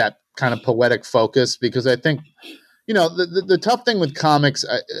just that kind of poetic focus, because I think, the tough thing with comics,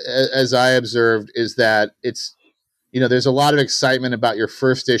 as I observed, is that it's, there's a lot of excitement about your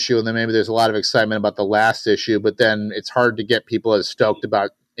first issue, and then maybe there's a lot of excitement about the last issue, but then it's hard to get people as stoked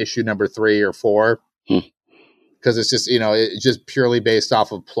about issue number 3 or 4 because it's just, it's just purely based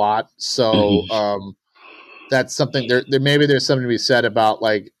off of plot. So, that's something there maybe there's something to be said about,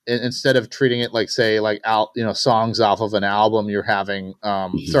 like, instead of treating it like, say, like songs off of an album, you're having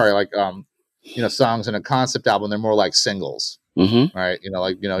songs in a concept album, they're more like singles, right?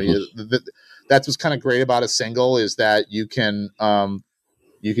 That's what's kind of great about a single, is that you can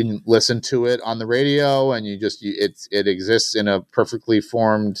listen to it on the radio, and it exists in a perfectly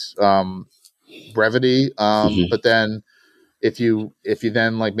formed brevity, but then if you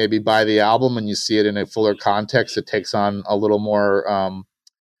then like maybe buy the album and you see it in a fuller context, it takes on a little more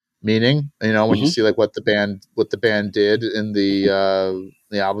meaning. When you see like what the band did in the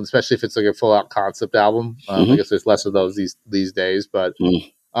album, especially if it's like a full out concept album. I guess there's less of those these days, but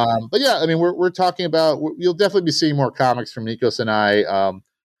yeah, I mean, we're talking about, you'll definitely be seeing more comics from Nikos and I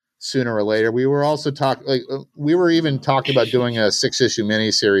sooner or later. We were also we were even talking about doing a 6-issue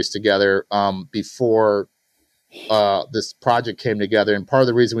miniseries together before this project came together. And part of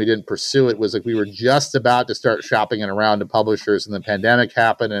the reason we didn't pursue it was like we were just about to start shopping it around to publishers, and the pandemic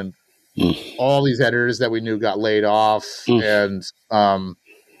happened, and all these editors that we knew got laid off, and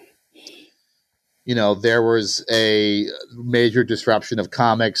there was a major disruption of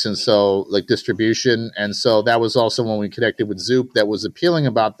comics, and so like distribution, and so that was also when we connected with Zoop. That was appealing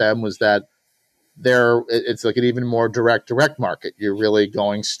about them was that it's like an even more direct market. You're really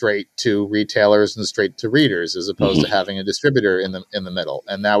going straight to retailers and straight to readers, as opposed to having a distributor in the middle.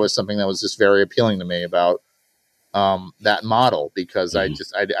 And that was something that was just very appealing to me about that model, because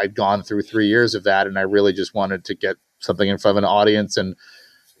I'd gone through 3 years of that, and I really just wanted to get something in front of an audience and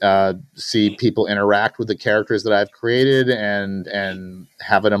see people interact with the characters that I've created and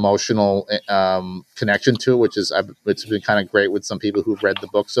have an emotional connection to it, which it's been kind of great with some people who've read the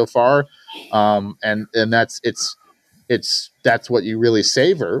book so far. And that's what you really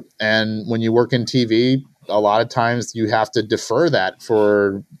savor. And when you work in TV, a lot of times you have to defer that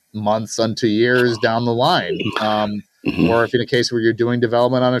for months unto years down the line. Or if in a case where you're doing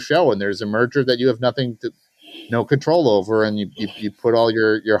development on a show and there's a merger that you have no control over, and you put all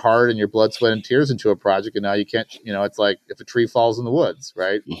your heart and your blood, sweat, and tears into a project, and now you can't, it's like if a tree falls in the woods,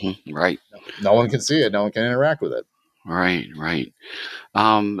 right? Right. No one can see it. No one can interact with it. Right.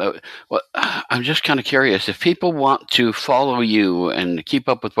 Well, I'm just kind of curious, if people want to follow you and keep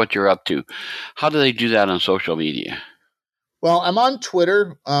up with what you're up to, how do they do that on social media? Well, I'm on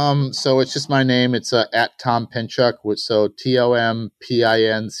Twitter. So it's just my name. It's at Tom Pinchuk, so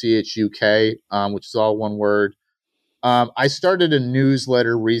TOMPINCHUK, which is all one word. I started a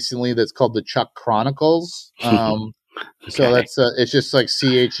newsletter recently that's called the Chuck Chronicles. Okay. So that's it's just like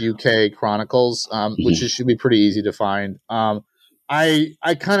CHUK Chronicles, which should be pretty easy to find. I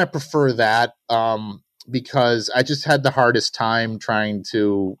kind of prefer that because I just had the hardest time trying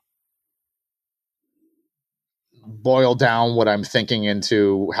to boil down what I'm thinking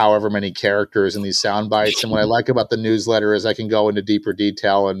into however many characters in these sound bites. And what I like about the newsletter is I can go into deeper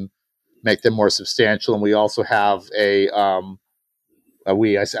detail and make them more substantial. And we also have I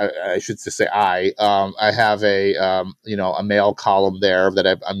should just say I have a mail column there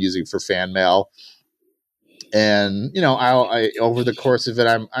that I'm using for fan mail. And, I over the course of it,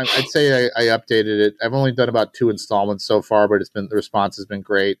 I'd say I updated it. I've only done about 2 installments so far, but the response has been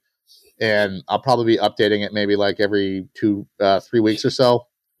great. And I'll probably be updating it maybe like every 3 weeks or so.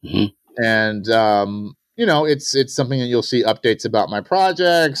 And it's something that you'll see updates about my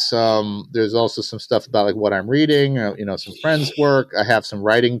projects. There's also some stuff about like what I'm reading, some friends' work. I have some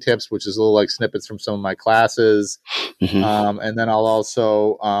writing tips, which is a little like snippets from some of my classes. And then I'll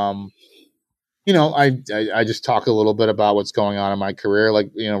also, I just talk a little bit about what's going on in my career. Like,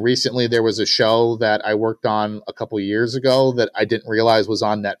 recently there was a show that I worked on a couple years ago that I didn't realize was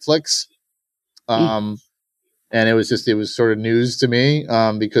on Netflix. And it was sort of news to me,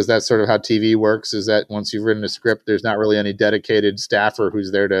 because that's sort of how TV works, is that once you've written a script, there's not really any dedicated staffer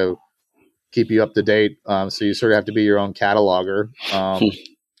who's there to keep you up to date. So you sort of have to be your own cataloger.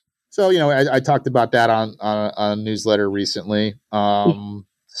 So, I talked about that on a newsletter recently.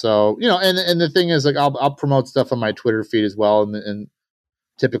 So, and the thing is, like, I'll promote stuff on my Twitter feed as well. And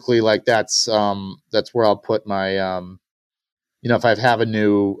typically, like, that's where I'll put my, if I have a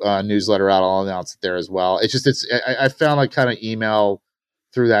new newsletter out, I'll announce it there as well. I found like kind of email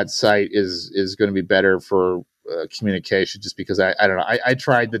through that site is going to be better for communication, just because I don't know. I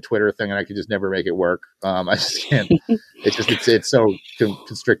tried the Twitter thing and I could just never make it work. I just can't. It's so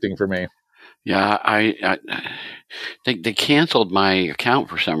constricting for me. Yeah, they canceled my account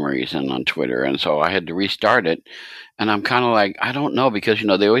for some reason on Twitter, and so I had to restart it. And I'm kind of like, I don't know, because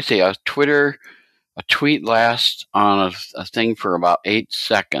they always say a tweet lasts on a thing for about 8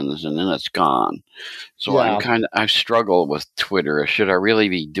 seconds and then it's gone. So yeah. I struggle with Twitter. Should I really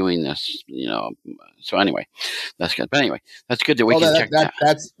be doing this? So anyway, that's good. But anyway, that's good that we can check that.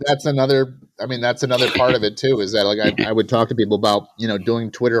 That's another part of it too, is that like I would talk to people about, doing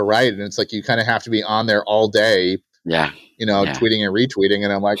Twitter right. And it's like, you kind of have to be on there all day. Yeah. Tweeting and retweeting.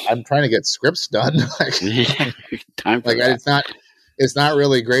 And I'm like, I'm trying to get scripts done. Time for that. It's not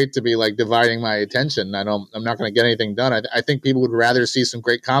really great to be like dividing my attention. I'm not going to get anything done. I think people would rather see some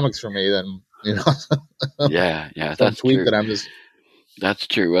great comics from me than, yeah, that's tweet true. That I'm just. That's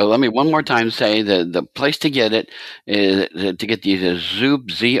true. Well, let me one more time say the place to get it is to get these is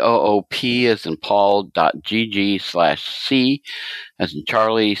Zoop, ZOOP as in Paul.gg/C as in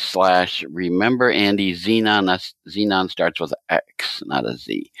Charlie /remember Andy Xenon. That's Xenon starts with an X, not a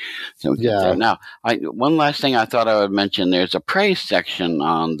Z. So yeah. Now, one last thing I thought I would mention. There's a praise section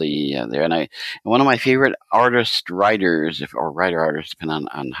on the there, and one of my favorite writers, artists, depending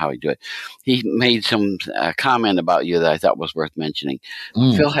on how he do it. He made some comment about you that I thought was worth mentioning.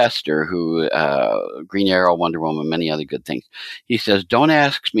 Phil Hester, who Green Arrow, Wonder Woman, many other good things. He says, "Don't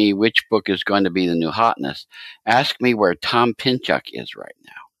ask me which book is going to be the new hotness. Ask me where Tom Pinchuk is right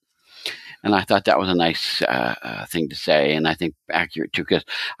now." And I thought that was a nice thing to say, and I think accurate too, because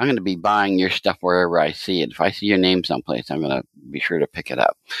I'm going to be buying your stuff wherever I see it. If I see your name someplace, I'm going to be sure to pick it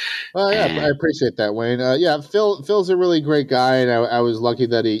up. Well, yeah, I appreciate that, Wayne. Phil's a really great guy, and I was lucky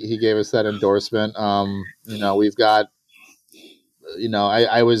that he gave us that endorsement. We've got.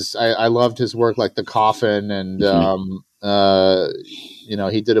 I loved his work, like The Coffin, and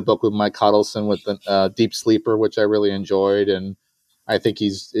he did a book with Mike Huddleston with the Deep Sleeper, which I really enjoyed, and I think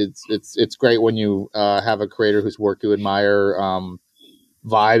it's great when you have a creator whose work you admire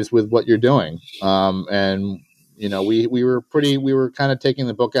vibes with what you're doing, and we were kind of taking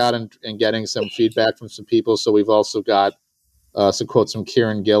the book out and getting some feedback from some people, so we've also got some quotes from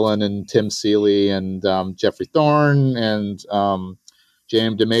Kieran Gillen and Tim Seeley and Jeffrey Thorne and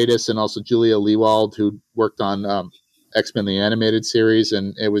J.M. DeMatis and also Julia Lewald, who worked on X-Men the Animated Series,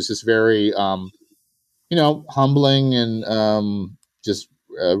 and it was just very humbling and just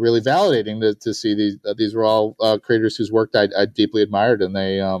really validating to see these were all creators whose work I deeply admired, and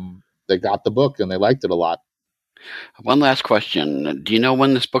they got the book and they liked it a lot. One last question: do you know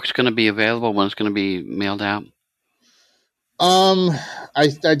when this book's going to be available? When it's going to be mailed out?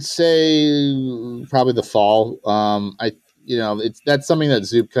 I'd say probably the fall. That's something that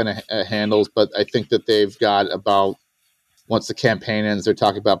Zoop kind of handles, but I think that they've got about, once the campaign ends, they're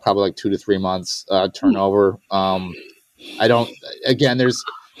talking about probably like 2 to 3 months turnover. There's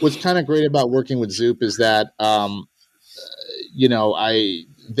what's kind of great about working with Zoop is that,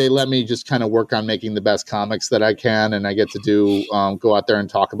 they let me just kind of work on making the best comics that I can. And I get to go out there and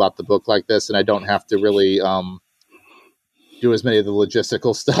talk about the book like this. And I don't have to really, do as many of the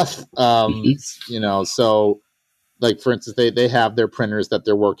logistical stuff. So like, for instance, they have their printers that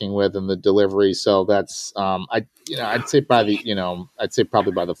they're working with and the delivery. So that's, I'd say probably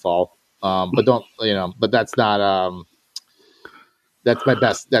by the fall. But that's not, that's my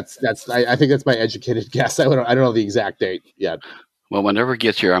best. I think that's my educated guess. I don't know the exact date yet. Well, whenever it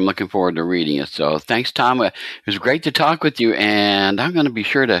gets here, I'm looking forward to reading it. So thanks, Tom. It was great to talk with you, and I'm going to be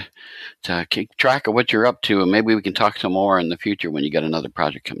sure to keep track of what you're up to, and maybe we can talk some more in the future when you got another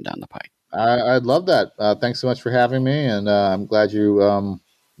project coming down the pike. I'd love that. Thanks so much for having me, and I'm glad you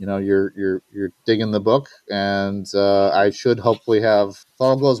you're digging the book, and I should hopefully have, if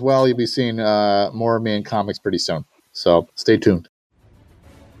all goes well, you'll be seeing more of me in comics pretty soon. So stay tuned.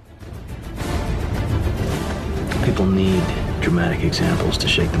 People need dramatic examples to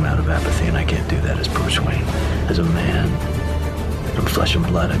shake them out of apathy, and I can't do that as Bruce Wayne. As a man, from flesh and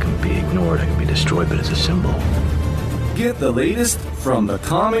blood, I can be ignored, I can be destroyed, but as a symbol. Get the latest from the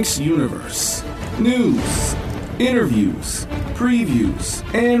comics universe. News, interviews, previews,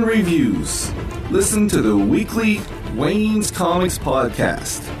 and reviews. Listen to the weekly Wayne's Comics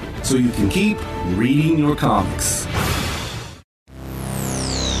podcast so you can keep reading your comics.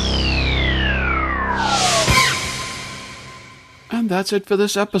 And that's it for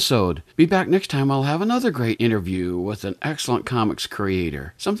this episode. Be back next time. I'll have another great interview with an excellent comics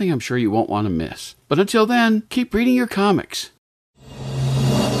creator, something I'm sure you won't want to miss. But until then, keep reading your comics.